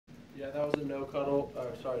Yeah, that was a no huddle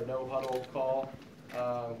call,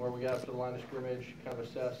 where we got up to the line of scrimmage, kind of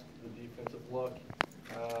assessed the defensive look,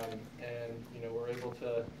 and we're able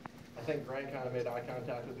to. I think Grant kind of made eye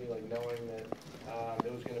contact with me, like knowing that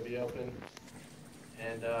it was going to be open,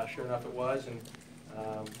 and sure enough, it was. And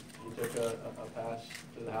he took a pass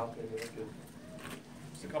to the house, maybe looked good.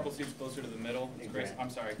 Just a couple seats closer to the middle. Grace, I'm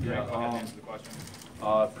sorry. Yeah, go ahead and answer the question.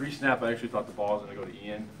 Pre-snap, I actually thought the ball was going to go to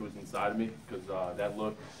Ian, who was inside of me, because that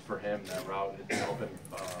look for him, that route had been open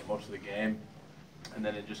most of the game, and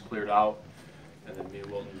then it just cleared out, and then me and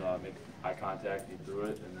Wilton made eye contact, and he threw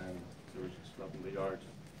it, and then there was just nothing but yards.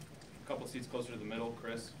 A couple seats closer to the middle.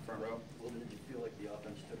 Chris, front row. Wilton, did you feel like the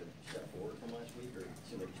offense took a step forward from last week, or it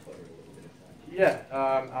seemed like you sputtered a little bit at times?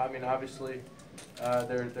 Yeah, I mean, obviously,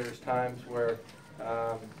 there's times where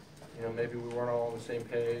maybe we weren't all on the same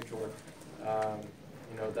page, or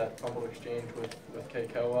that fumble exchange with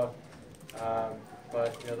Keikoa.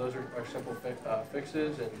 But those are simple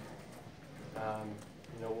fixes, and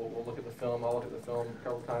we'll look at the film. I'll look at the film a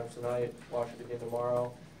couple times tonight, watch it again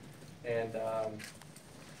tomorrow, and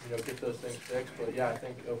get those things fixed. But yeah, I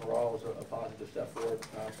think overall it was a positive step forward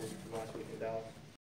from last week in Dallas.